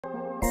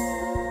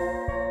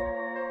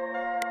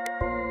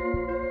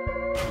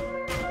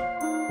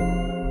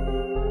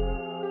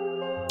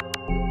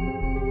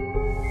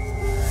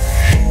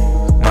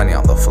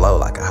flow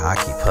like a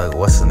hockey puck.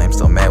 What's the name?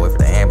 Still mad, wait for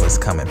the ambulance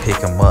come and pick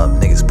him up.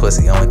 Niggas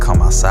pussy only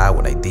come outside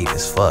when they deep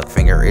as fuck.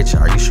 Finger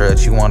itching, are you sure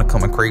that you wanna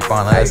come and creep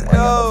on us? Money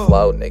on the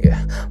flow,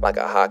 nigga, like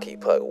a hockey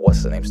puck.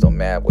 What's the name? Still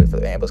mad, wait for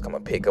the ambulance come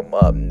and pick him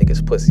up.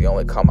 Niggas pussy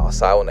only come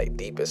outside when they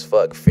deep as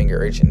fuck.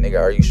 Finger itching,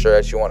 nigga, are you sure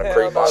that you wanna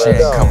creep on us? She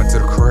ain't coming to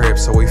the crib,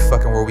 so we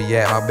fucking where we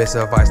at. My best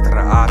advice to the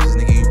options,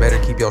 nigga, you better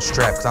keep your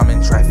strap, cause I'm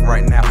in traffic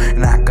right now,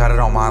 and I got it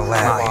on my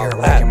lap. My ear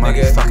lacking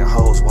money, fucking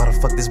hoes. Why the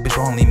fuck this bitch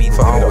won't leave me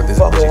alone with this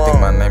bitch? You think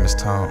my name is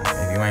Tone?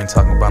 If you ain't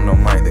talking about no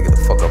money, then get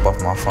the fuck up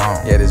off my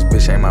phone. Yeah, this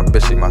bitch ain't my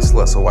bitch, she my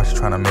slut, so why she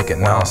tryna make it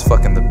known? I was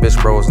fucking the bitch,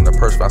 bro was in the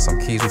purse, found some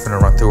keys, we finna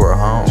run through her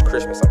home. It's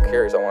Christmas, I'm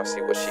curious, I wanna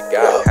see what she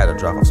got. Had to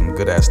drop off some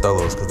good ass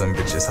stolos, cause them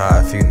bitches high.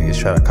 A few niggas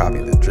try to copy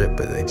the drip,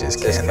 but they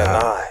just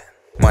cannot.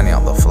 Money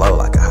on the flow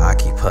like a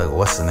hockey puck.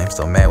 What's the name?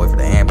 Still mad, wait for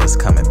the ambulance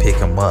come and pick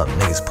him up.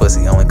 Niggas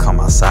pussy only come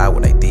outside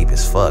when they deep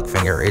as fuck.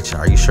 Finger itching,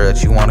 are you sure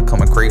that you wanna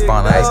come and creep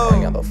on us?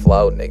 Money on the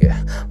flow,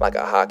 nigga, like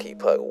a hockey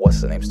puck.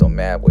 What's the name? Still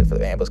mad, wait for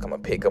the ambulance come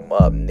and pick him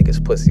up.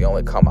 Niggas pussy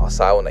only come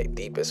outside when they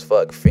deep as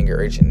fuck.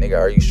 Finger itching, nigga,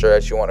 are you sure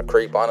that you wanna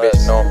creep on us?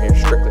 Bitch, know I'm here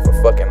strictly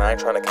for fucking, I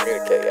ain't trying to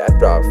communicate.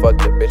 After I fuck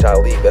the bitch, I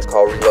leave, that's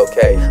called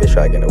relocate. Bitch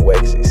try to get away,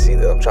 cause you see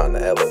that I'm trying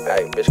to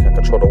elevate. Bitch can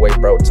control the way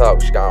bro talk,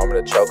 she got on me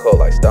the chokehold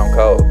like Stone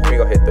Cold. We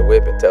gon' hit the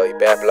whip and tell you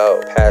bad blow.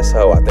 Pass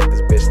hoe, I think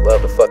this bitch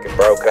love the fucking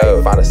bro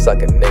code. Find a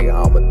sucking nigga,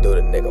 I'ma do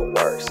the nigga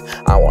worse.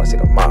 I wanna see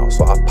the mile,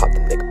 so I pop the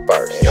nigga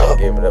first. Ain't tryna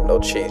give it up no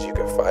cheese, you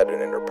can find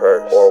it in her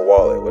purse or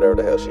wallet, whatever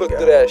the hell she got.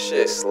 Look at that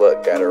shit.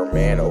 Slut got her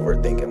man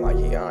overthinking like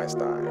he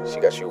Einstein. She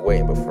got you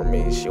waiting, but for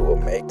me, she will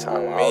make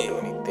time. I'll do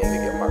anything to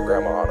get my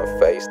grandma on her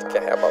FaceTime.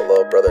 Can't have my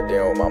little brother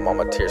dealing with my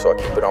mama tears, so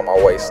I keep it on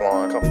my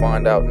waistline. Come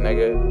find out,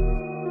 nigga.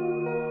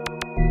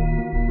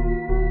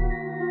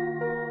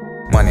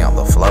 Money on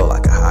the flow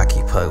like a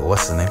hockey puck.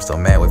 What's the name? Still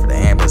mad, wait for the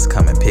ambulance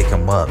come and pick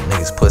him up.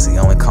 Niggas pussy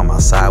only come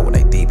outside when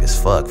they deep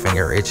as fuck.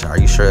 Finger itching, are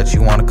you sure that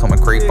you wanna come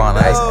and creep on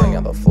us? Money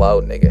on the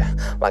flow,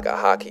 nigga, like a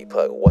hockey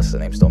puck. What's the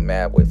name? Still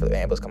mad, wait for the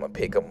ambulance come and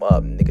pick him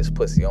up. Niggas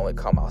pussy only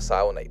come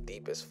outside when they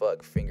deep as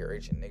fuck. Finger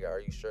itching, nigga, are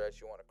you sure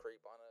that you wanna creep?